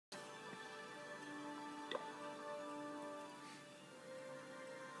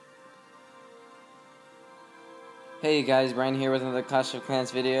Hey guys, Brian here with another Clash of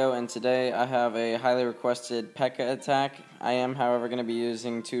Clans video, and today I have a highly requested P.e.k.k.play attack. I am, however, going to be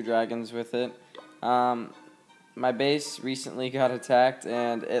using 2 dragons with it. My base recently got attacked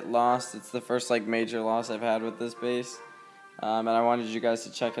and it lost. It's the first major loss I've had with this base, and I wanted you guys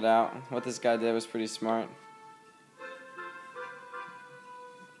to check it out. What this guy did was pretty smart.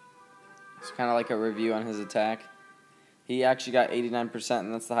 It's kind of like a review on his attack. He actually got 89%,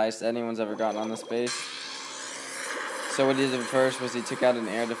 and that's the highest anyone's ever gotten on this base. So what he did first was he took out an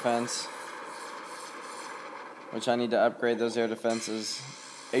air defense, which I need to upgrade those air defenses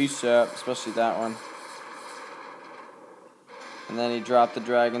ASAP, especially that one. And then he dropped the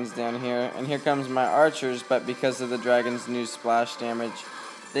dragons down here, and here comes my archers, but because of the dragons' new splash damage,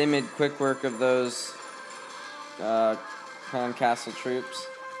 they made quick work of those clan castle troops.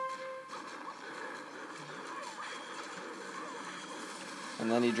 And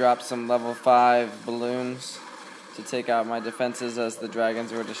then he dropped some level 5 balloons to take out my defenses as the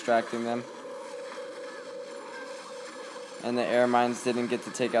dragons were distracting them. And the air mines didn't get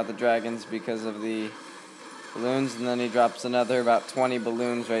to take out the dragons because of the balloons. And then he drops another about 20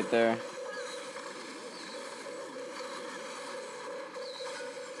 balloons right there.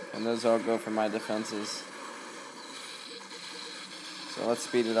 And those all go for my defenses. So let's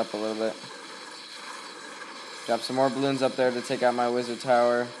speed it up a little bit. Drop some more balloons up there to take out my wizard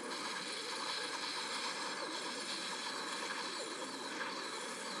tower.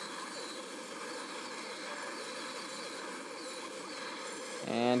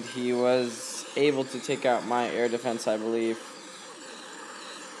 And he was able to take out my air defense, I believe.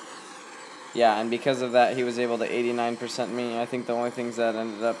 Yeah, and because of that, he was able to 89% me. I think the only things that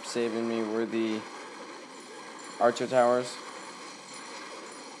ended up saving me were the archer towers.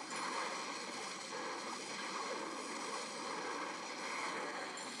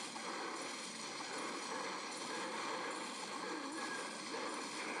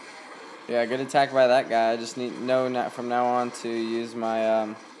 Yeah, good attack by that guy. I just need from now on to use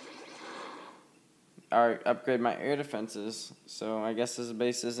my or upgrade my air defenses. So I guess this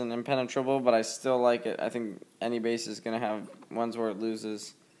base isn't impenetrable, but I still like it. I think any base is gonna have ones where it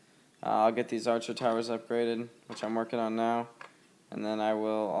loses. I'll get these archer towers upgraded, which I'm working on now, and then I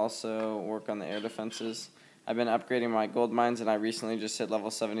will also work on the air defenses. I've been upgrading my gold mines, and I recently just hit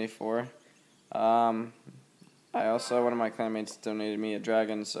level 74. I also, one of my clanmates donated me a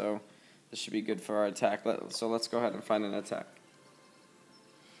dragon, so this should be good for our attack. So let's go ahead and find an attack.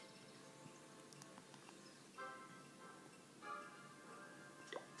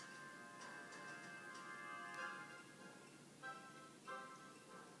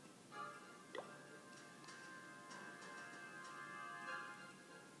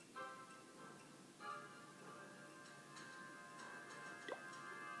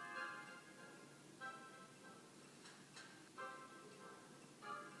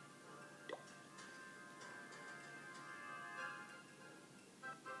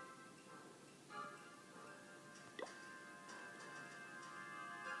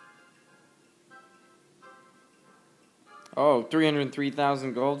 Oh,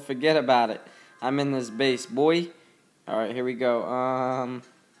 303,000 gold. Forget about it. I'm in this base, boy. Alright, here we go. I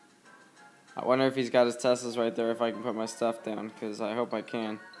wonder if he's got his Teslas right there, if I can put my stuff down, because I hope I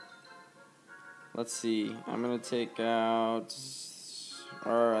can. Let's see. I'm going to take out,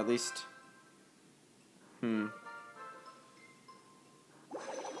 or at least,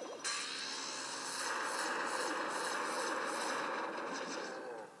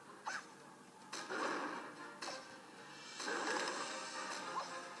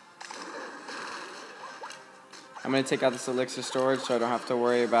 I'm going to take out this elixir storage so I don't have to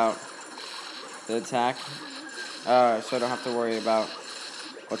worry about the attack. So I don't have to worry about,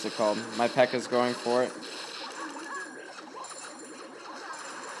 what's it called? My P.e.k.k.play is going for it.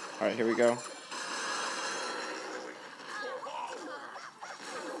 Alright, here we go.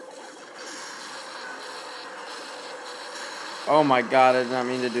 Oh my god, I did not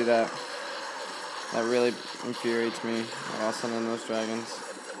mean to do that. That really infuriates me. I lost some of those dragons.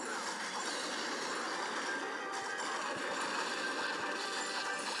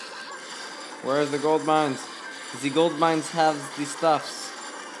 Where are the gold mines? The gold mines have the stuffs.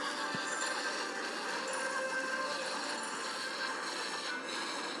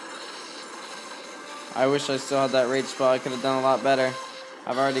 I wish I still had that rage spell. I could have done a lot better.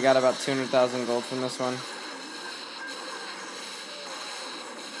 I've already got about 200,000 gold from this one.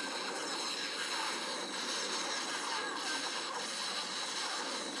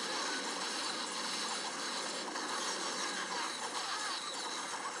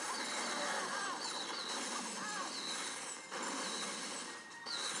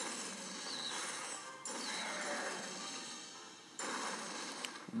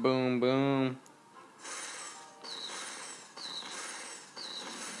 Boom, boom.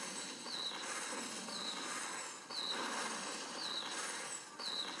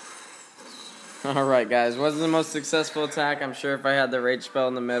 Alright guys, wasn't the most successful attack. I'm sure if I had the rage spell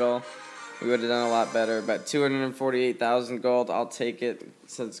in the middle, we would have done a lot better. But 248,000 gold, I'll take it,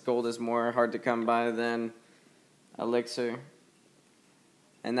 since gold is more hard to come by than elixir.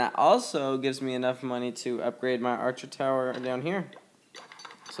 And that also gives me enough money to upgrade my archer tower down here.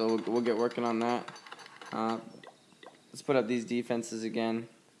 So we'll get working on that. Let's put up these defenses again.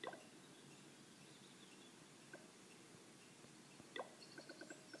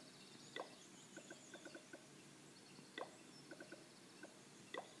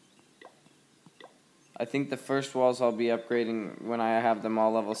 I think the first walls I'll be upgrading when I have them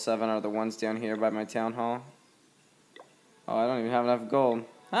all level 7 are the ones down here by my town hall. Oh, I don't even have enough gold.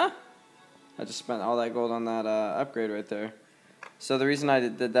 Huh? I just spent all that gold on that upgrade right there. So the reason I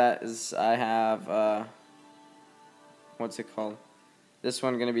did that is I have, what's it called? This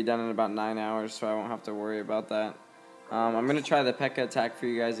one going to be done in about 9 hours, so I won't have to worry about that. I'm going to try the P.e.k.k.play attack for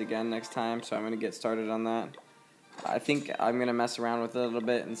you guys again next time, so I'm going to get started on that. I think I'm going to mess around with it a little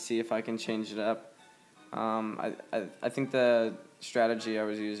bit and see if I can change it up. I think the strategy I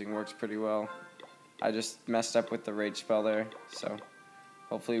was using works pretty well. I just messed up with the rage spell there, so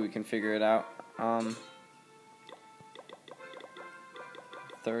hopefully we can figure it out.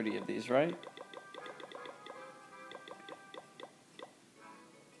 30 of these, right?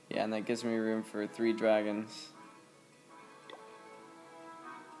 Yeah, and that gives me room for 3 dragons.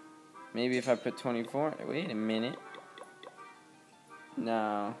 Maybe if I put 24. Wait a minute.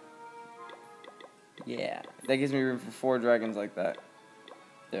 No. Yeah, that gives me room for 4 dragons like that.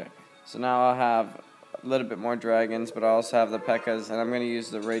 There. So now I'll have a little bit more dragons, but I also have the P.e.k.k.s, and I'm going to use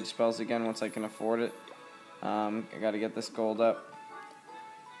the rage spells again once I can afford it. I got to get this gold up.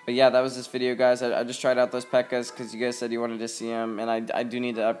 But yeah, that was this video, guys. I just tried out those P.e.k.k.s because you guys said you wanted to see them, and I do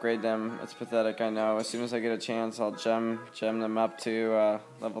need to upgrade them. It's pathetic, I know. As soon as I get a chance, I'll gem them up to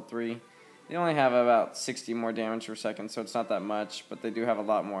level 3. They only have about 60 more damage per second, so it's not that much, but they do have a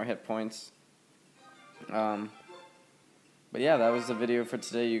lot more hit points. But yeah, that was the video for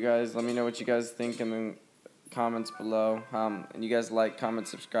today, you guys. Let me know what you guys think in the comments below. And you guys like, comment,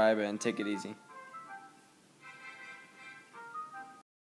 subscribe, and take it easy.